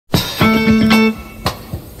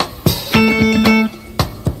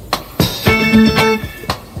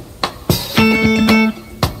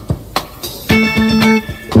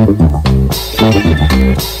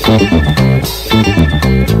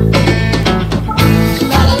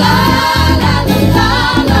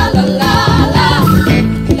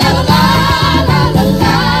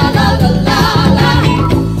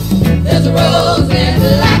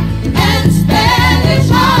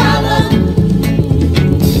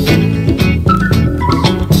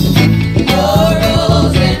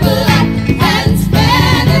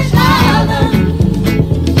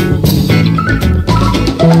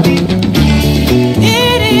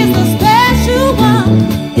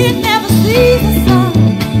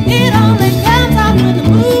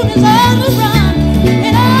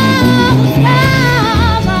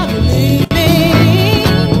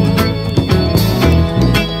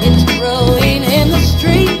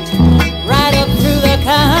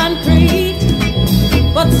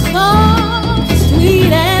soft,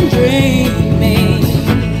 sweet and dreamy.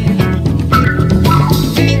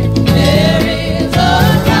 There is a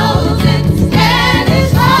rose in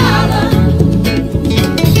Spanish Harlem,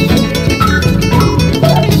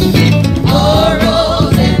 a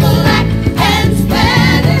rose in black and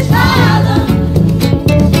Spanish Harlem,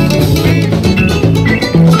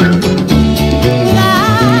 with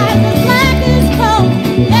eyes as black as coal,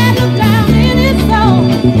 and look down in his soul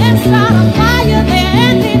and start a fire there,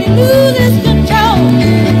 and then he loses control.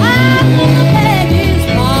 I'm gonna beg his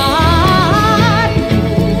pardon,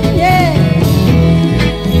 yeah.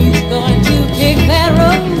 He's going to pick that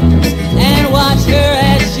rose and watch her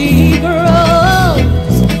as she grows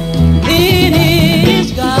in his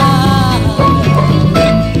garden.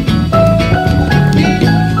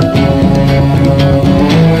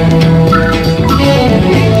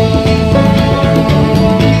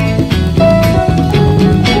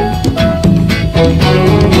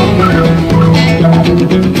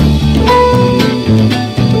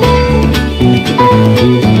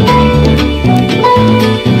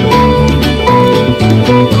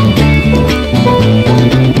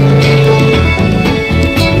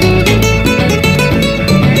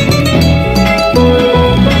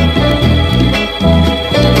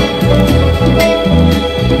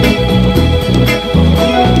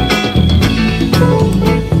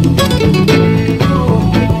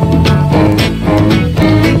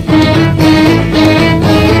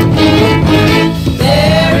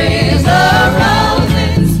 There is a rose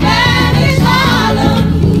in Spanish Harlem,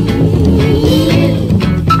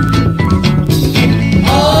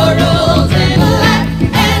 a rose in black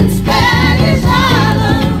and Spanish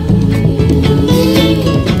Harlem,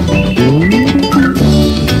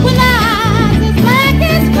 with eyes as black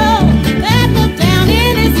as coal that look down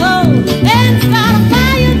in his hole and start a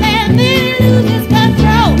fire there, and then he loses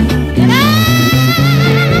control. And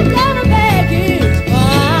I'm gonna beg his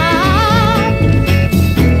pardon.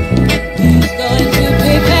 He's going to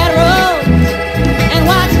pick that rose and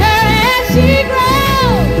watch her as she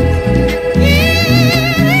grows in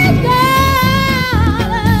his garden.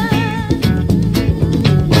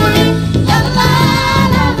 La la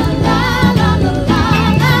la la la la la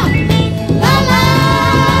la la la la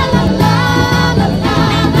la la la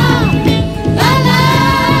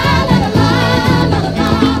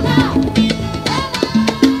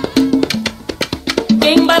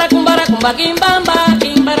Kimbara kumbara kumba kimbamba,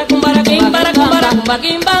 kimbara kumbara kimbara kumbara kumba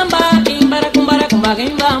kimbamba, kimbara kumbara kumba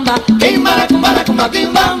kimbamba, kimbara kumbara kumba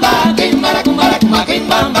kimbamba, kimbara kumbara kumba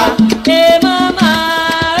kimbamba. Mama,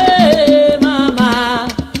 mama,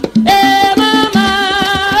 mama,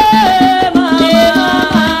 mama,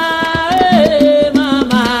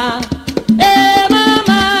 mama,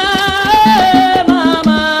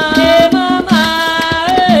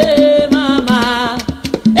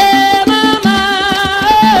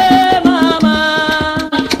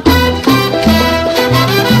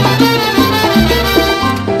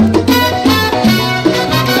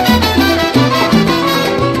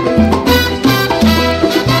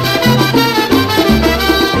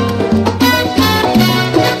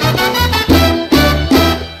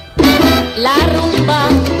 La rumba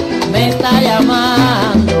me está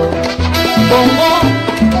llamando. Bongo,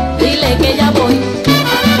 dile que ya voy.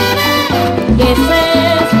 Que se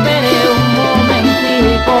espere un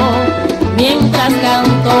momentico mientras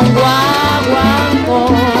canto un guaguancó.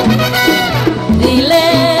 Dile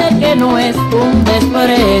que no es un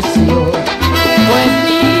desprecio, pues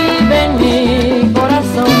vive en mi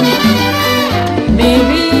corazón. Mi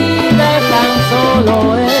vida es tan solo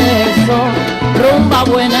eso, rumba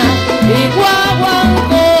buena y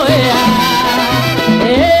guaguancoea.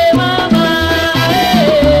 Mamá,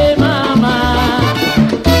 mamá.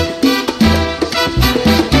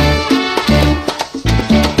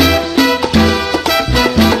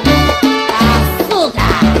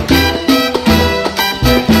 Azúcar.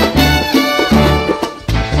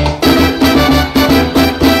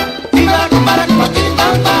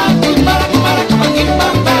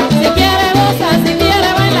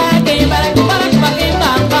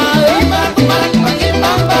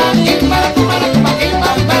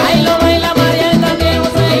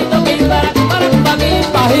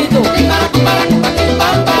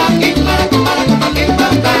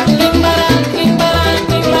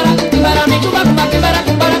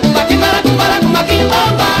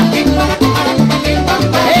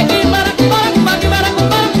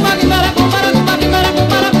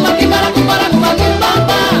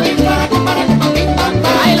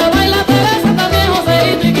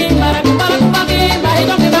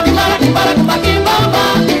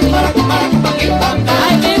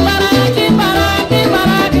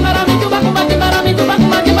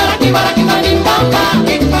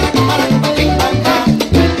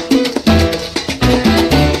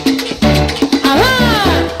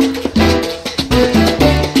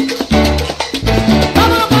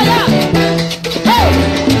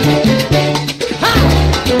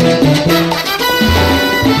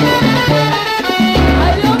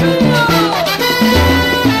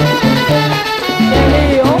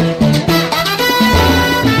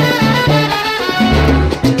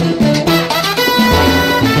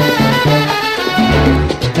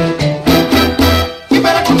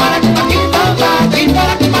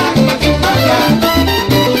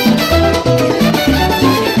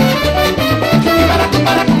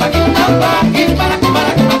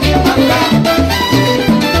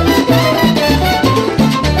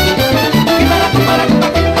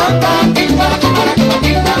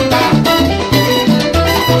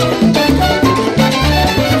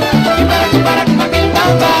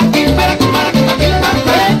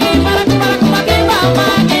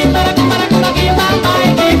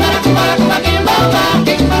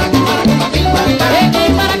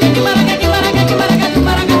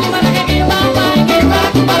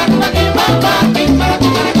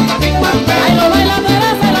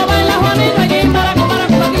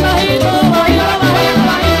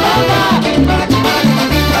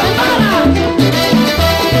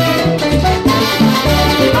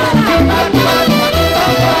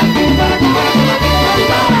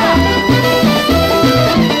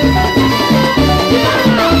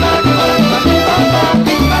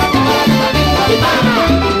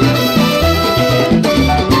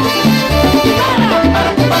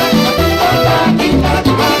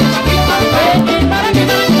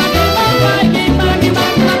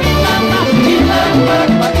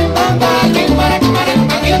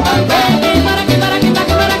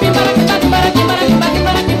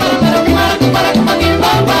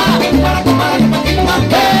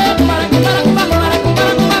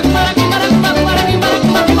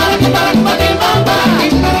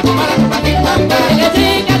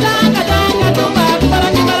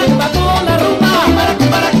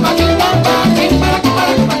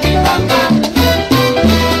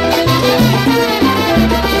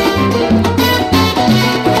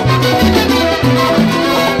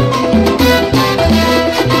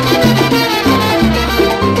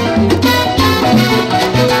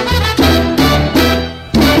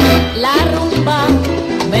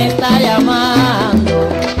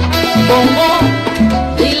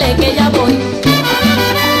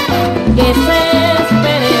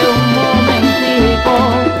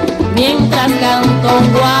 las canto un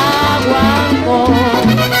guaguancó.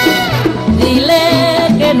 Dile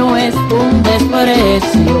que no es un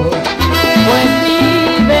desprecio, pues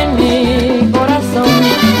vive en mi corazón.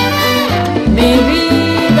 Mi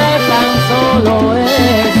vida es tan solo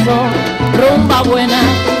eso, rumba buena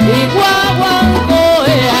y guaguancó.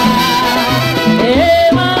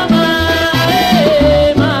 Mamá,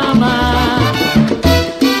 mamá.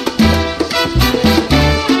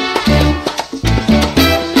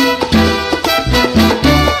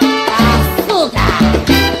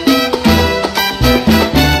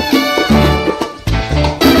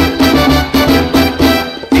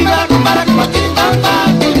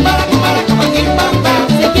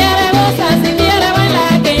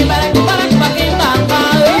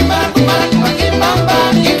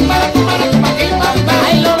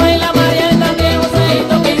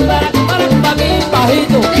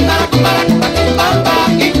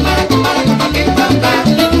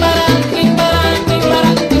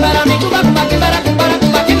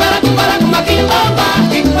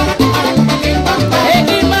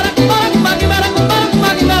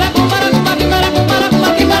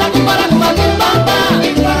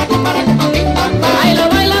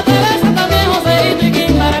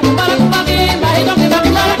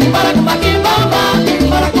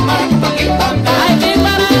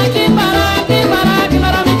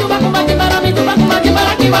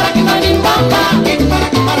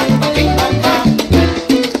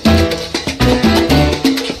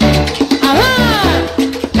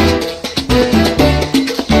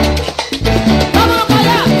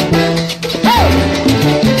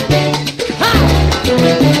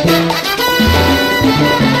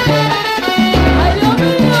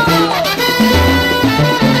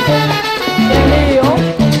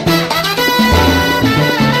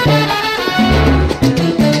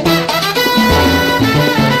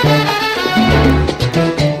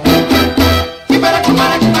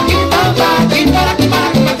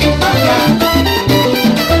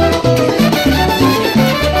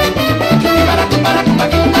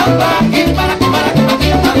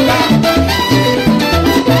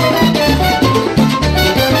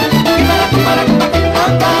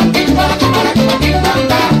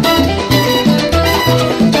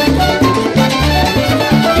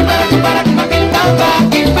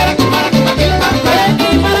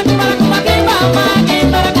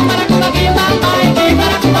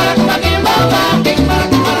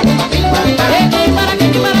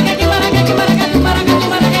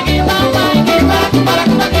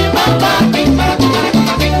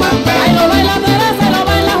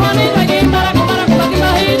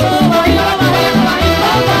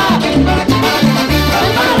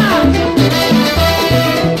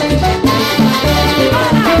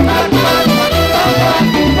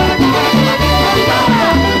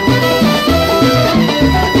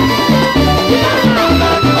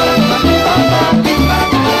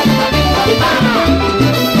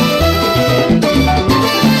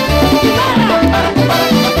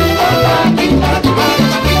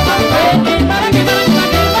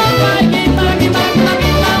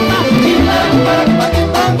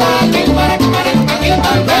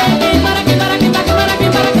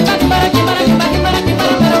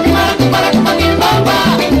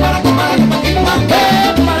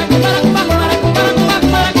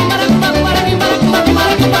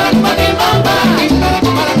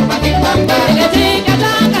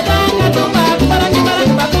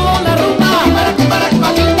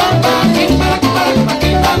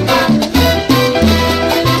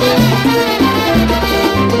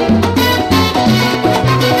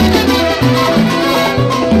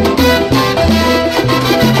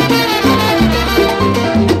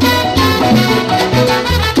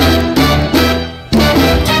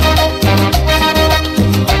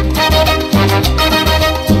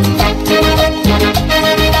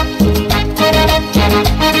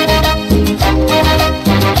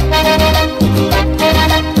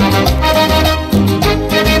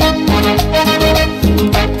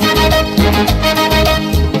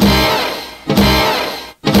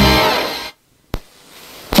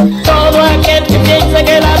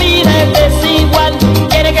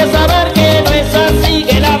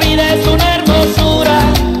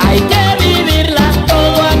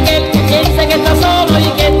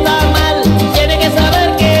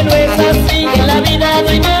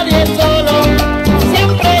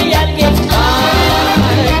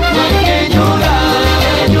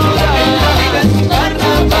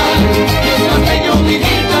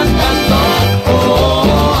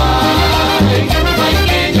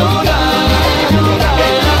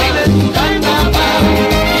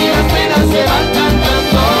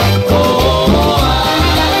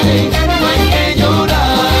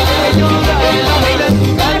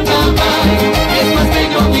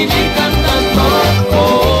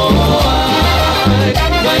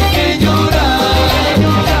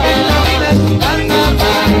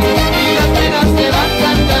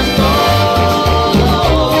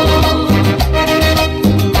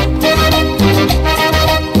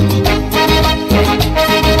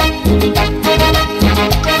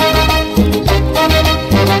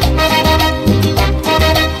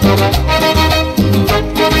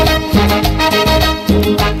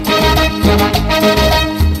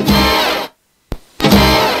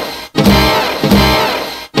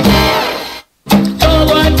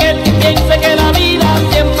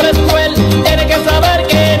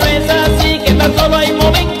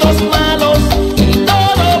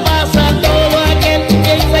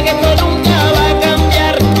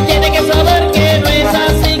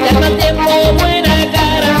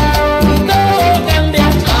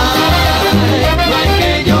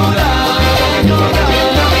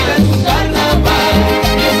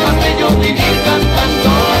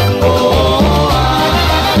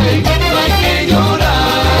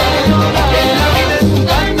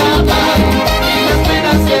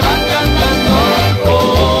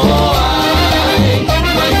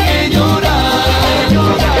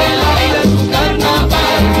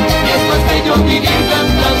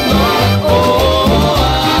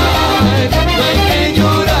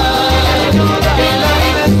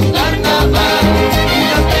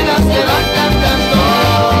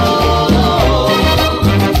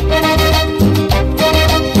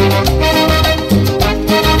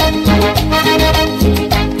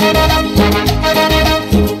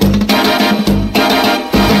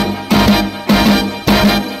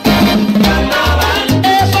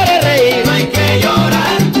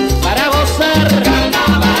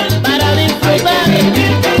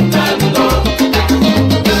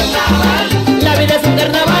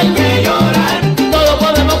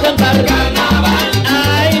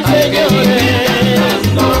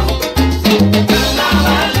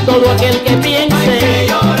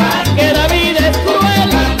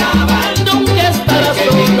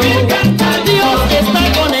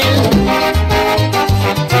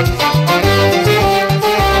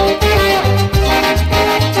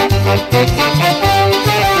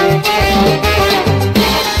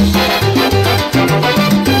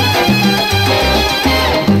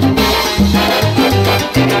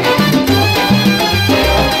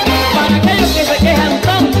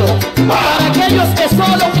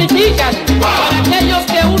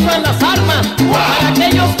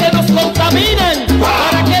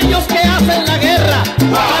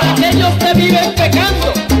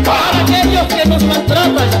 nos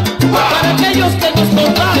maltratan, para aquellos que nos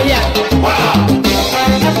contagian.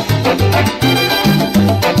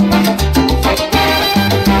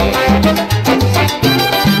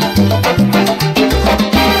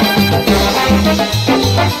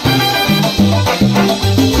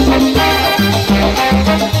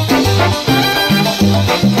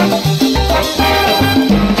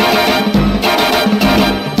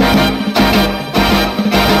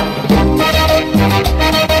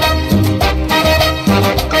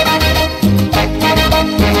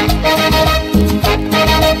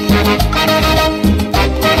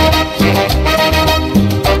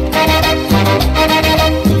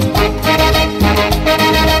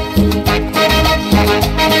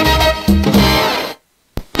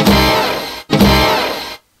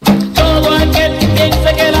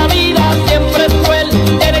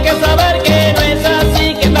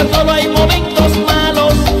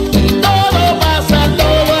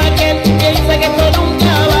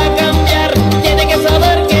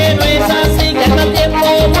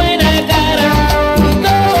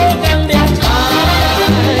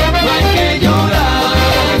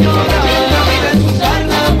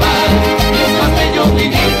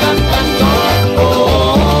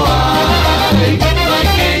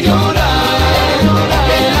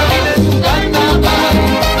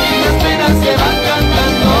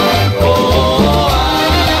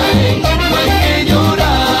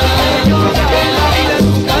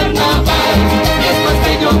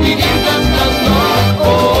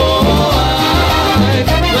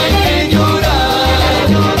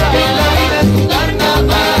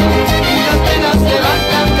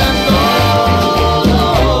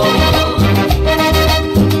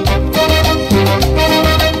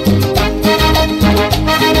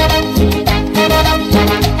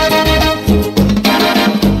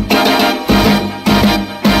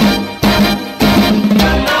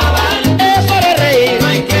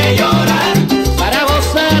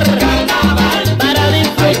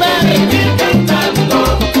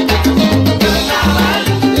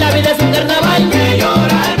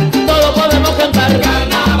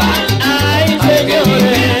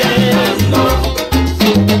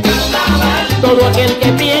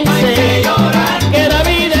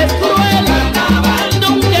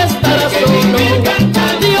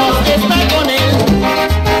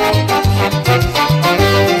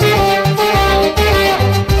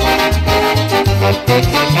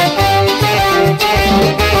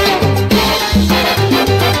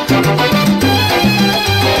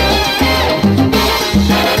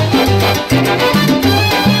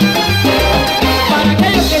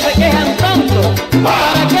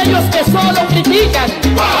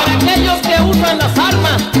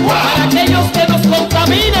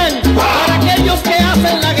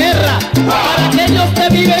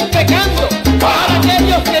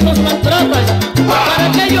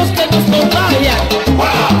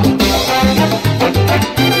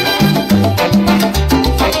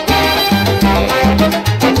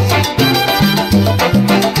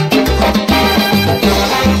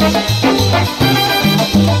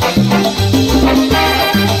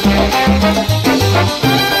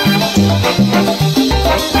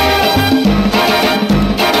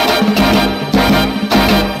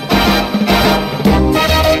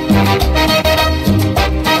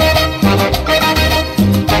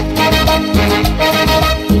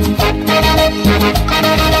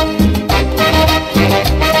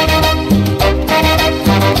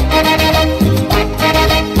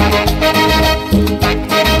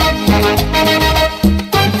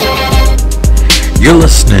 You're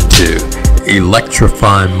listening to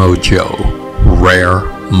Electrify Mojo, Rare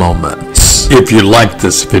Moments. If you like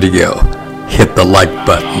this video, hit the like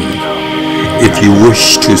button. If you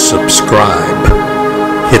wish to subscribe,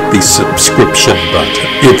 hit the subscription button.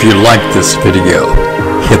 If you like this video,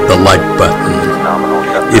 hit the like button.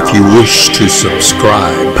 If you wish to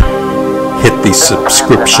subscribe, hit the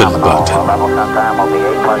subscription button.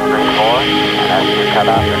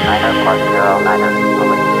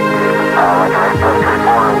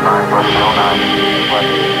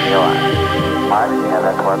 Yeah,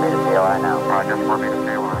 that's 4 Beta COI now. Roger, 4 Beta COI.